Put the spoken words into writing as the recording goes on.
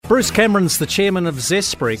Bruce Cameron's the chairman of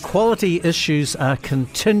Zespri. Quality issues are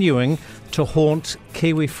continuing to haunt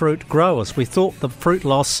kiwi fruit growers. We thought the fruit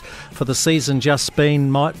loss for the season just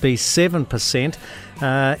been might be 7%.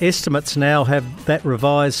 Estimates now have that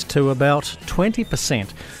revised to about 20%.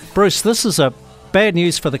 Bruce, this is a bad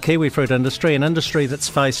news for the kiwi fruit industry, an industry that's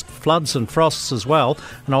faced floods and frosts as well,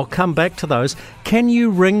 and I'll come back to those. Can you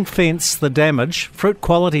ring-fence the damage, fruit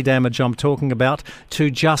quality damage I'm talking about,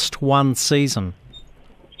 to just one season?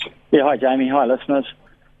 Yeah, hi Jamie, hi listeners.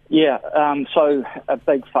 Yeah, so a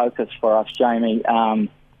big focus for us, Jamie, and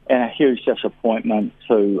a huge disappointment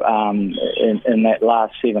to, in that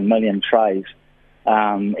last 7 million trays,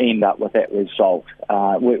 end up with that result.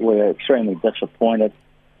 We're extremely disappointed,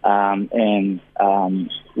 and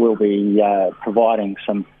we'll be providing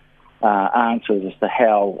some answers as to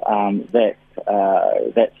how that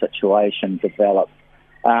situation developed.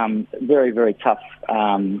 Very, very tough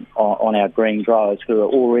on our green growers, who are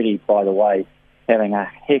already, by the way, having a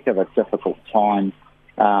heck of a difficult time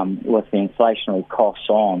with the inflationary costs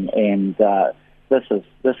on, and this is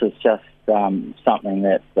just something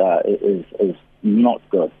that is not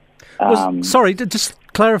good. Sorry, just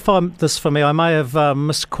clarify this for me. I may have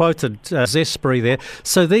misquoted Zespri there.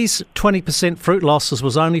 So these 20% fruit losses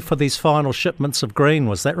was only for these final shipments of green,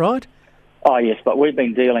 was that right? Oh, yes, but we've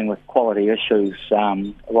been dealing with quality issues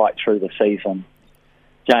right through the season,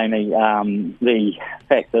 Jamie. The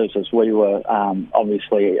fact is we were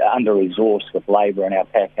obviously under-resourced with labour in our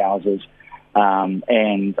pack houses,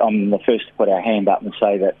 and I'm the first to put our hand up and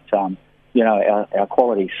say that, our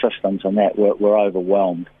quality systems and that were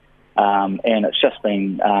overwhelmed. And it's just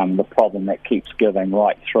been the problem that keeps giving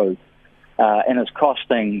right through. And it's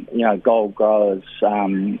costing, gold growers,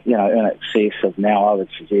 in excess of now, I would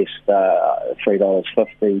suggest,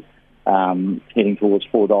 $3.50, heading towards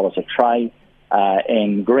 $4 a tray,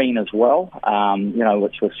 and green as well,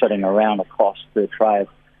 which was sitting around a cost per tray of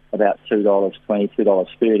about $2.20,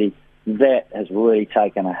 $2.30. That has really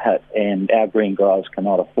taken a hit, and our green growers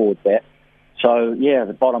cannot afford that. So, yeah,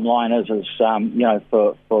 the bottom line is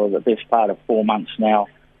for the best part of 4 months now,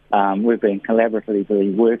 we've been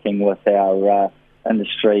collaboratively working with our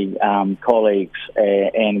industry colleagues,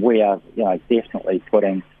 and we are, definitely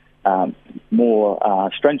putting more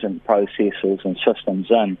stringent processes and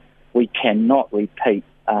systems in. We cannot repeat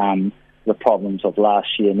the problems of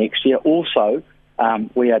last year next year. Also,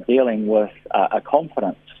 we are dealing with a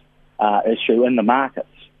confidence issue in the markets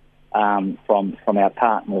from our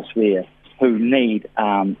partners there, who need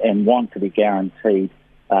and want to be guaranteed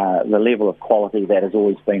the level of quality that has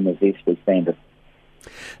always been the Zespri standard.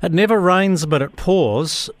 It never rains, but it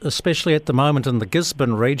pours, especially at the moment in the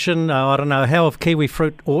Gisborne region. I don't know, how have kiwi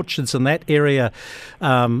fruit orchards in that area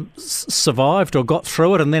survived or got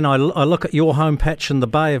through it? And then I look at your home patch in the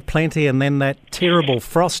Bay of Plenty, and then that terrible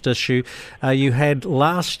frost issue you had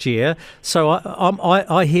last year. So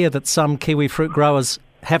I hear that some kiwi fruit growers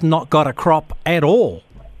have not got a crop at all.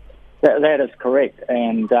 That is correct,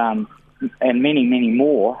 and many, many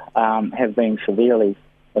more have been severely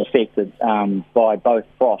affected by both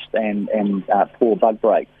frost and poor bud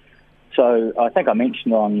break. So I think I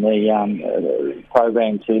mentioned on the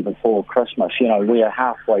program too before Christmas, we are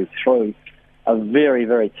halfway through a very,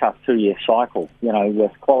 very tough 2-year cycle,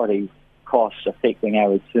 with quality costs affecting our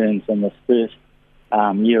returns in this first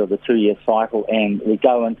year of the 2-year cycle, and we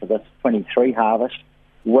go into this 23 harvest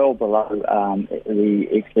well below the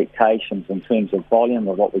expectations in terms of volume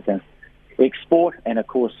of what we can export, and of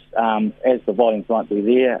course, as the volumes won't be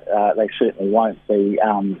there, they certainly won't be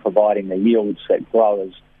providing the yields that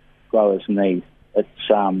growers need. It's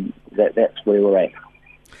that's where we're at.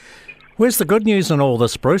 Where's the good news in all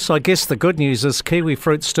this, Bruce? I guess the good news is kiwi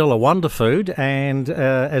fruit's still a wonder food, and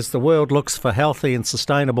as the world looks for healthy and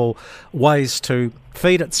sustainable ways to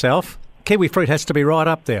feed itself, kiwi fruit has to be right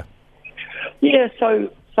up there. Yeah,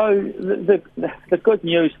 so the good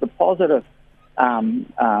news, the positive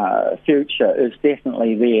future is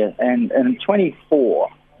definitely there. And in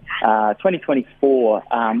 2024,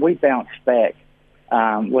 we bounced back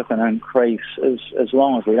with an increase as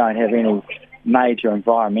long as we don't have any major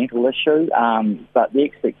environmental issue. But the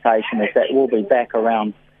expectation is that we'll be back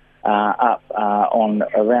around on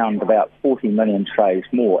around about 40 million trays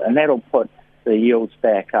more, and that'll put the yields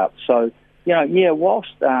back up. So,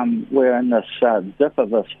 whilst we're in this dip of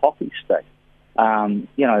this hockey stick,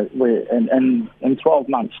 we're in 12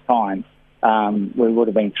 months' time, we would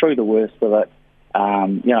have been through the worst of it.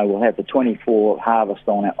 We'll have the 24 harvest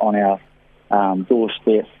on our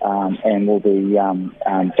doorstep, and we'll be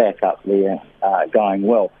back up there going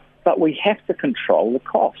well. But we have to control the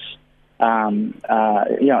costs.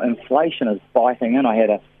 Inflation is biting in. I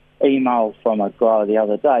had email from a grower the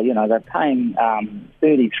other day. You know, they're paying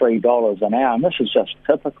 $33 an hour, and this is just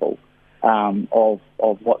typical of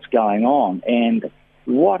what's going on. And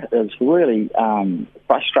what is really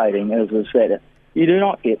frustrating is that you do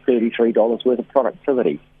not get $33 worth of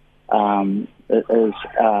productivity.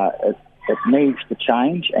 It needs to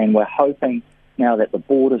change, and we're hoping now that the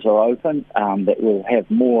borders are open that we'll have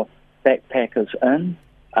more backpackers in,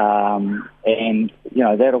 and you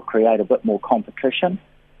know that'll create a bit more competition.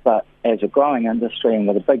 But as a growing industry and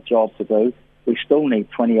with a big job to do, we still need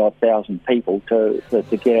 20-odd thousand people to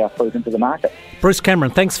get our fruit into the market. Bruce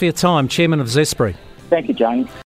Cameron, thanks for your time, Chairman of Zespri. Thank you, Jamie.